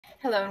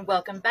Hello and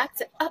welcome back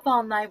to Up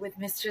All Night with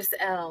Mistress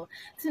L.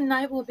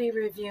 Tonight we'll be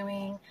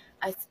reviewing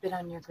I Spit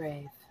on Your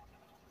Grave.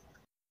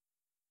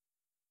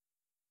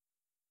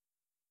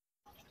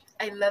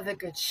 I love a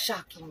good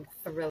shocking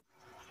thriller.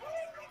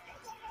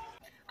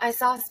 I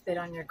saw Spit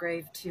on Your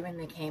Grave too in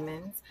the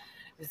Caymans.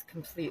 It was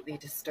completely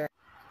disturbing.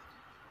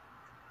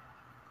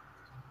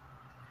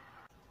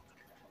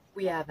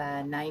 We have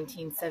a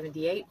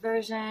 1978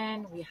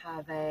 version, we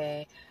have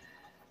a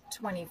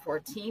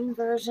 2014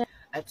 version,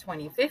 a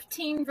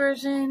 2015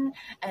 version,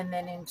 and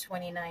then in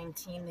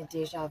 2019 the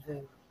Deja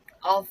Vu.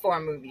 All four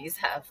movies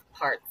have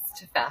parts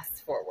to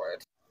fast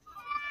forward.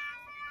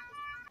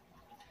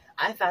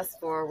 I fast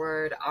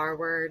forward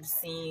R-word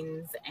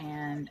scenes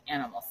and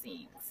animal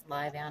scenes,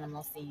 live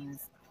animal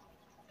scenes.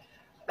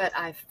 But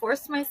I've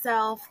forced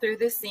myself through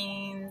the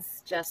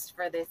scenes just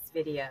for this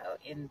video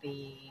in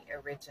the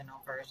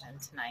original version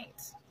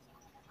tonight.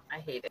 I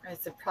hate it. I was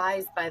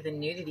surprised by the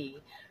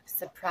nudity,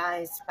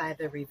 surprised by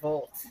the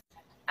revolt.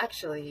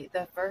 Actually,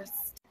 the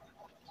first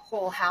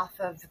whole half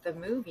of the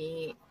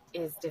movie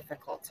is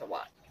difficult to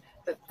watch.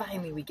 But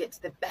finally we get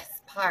to the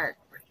best part.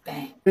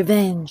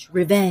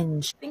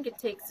 Revenge. I think it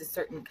takes a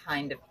certain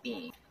kind of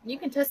being. You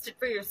can test it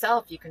for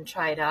yourself. You can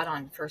try it out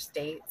on first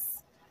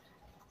dates.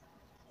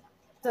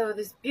 So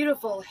this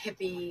beautiful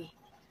hippie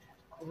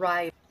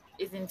writer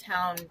is in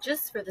town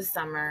just for the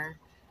summer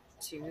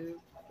to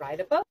ride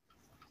a boat.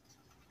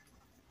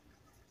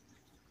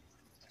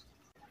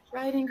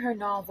 Writing her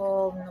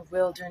novel in the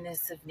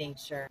wilderness of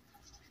nature.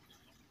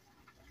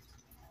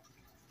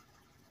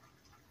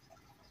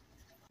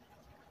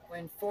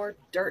 When four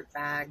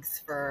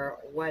dirtbags, for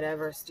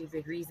whatever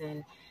stupid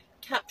reason,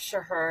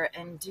 capture her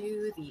and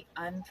do the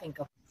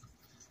unthinkable,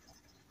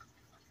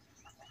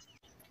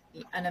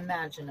 the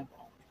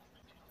unimaginable,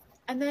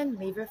 and then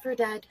leave her for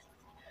dead,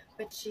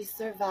 but she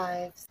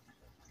survives.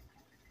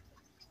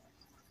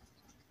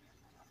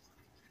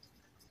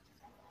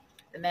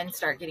 The men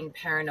start getting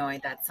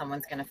paranoid that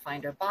someone's going to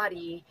find her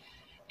body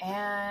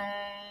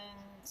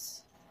and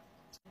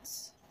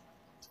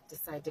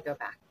decide to go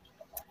back.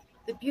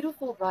 The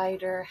beautiful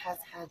writer has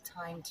had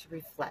time to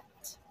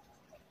reflect,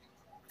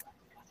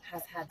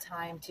 has had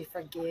time to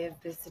forgive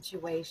the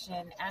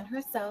situation and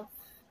herself.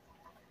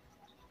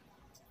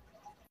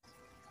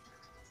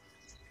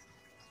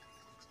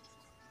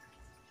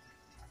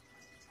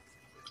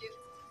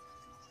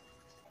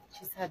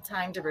 She's had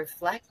time to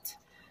reflect,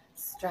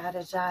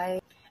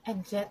 strategize,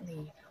 and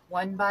gently,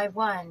 one by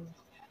one,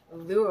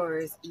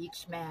 lures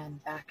each man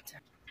back to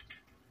her.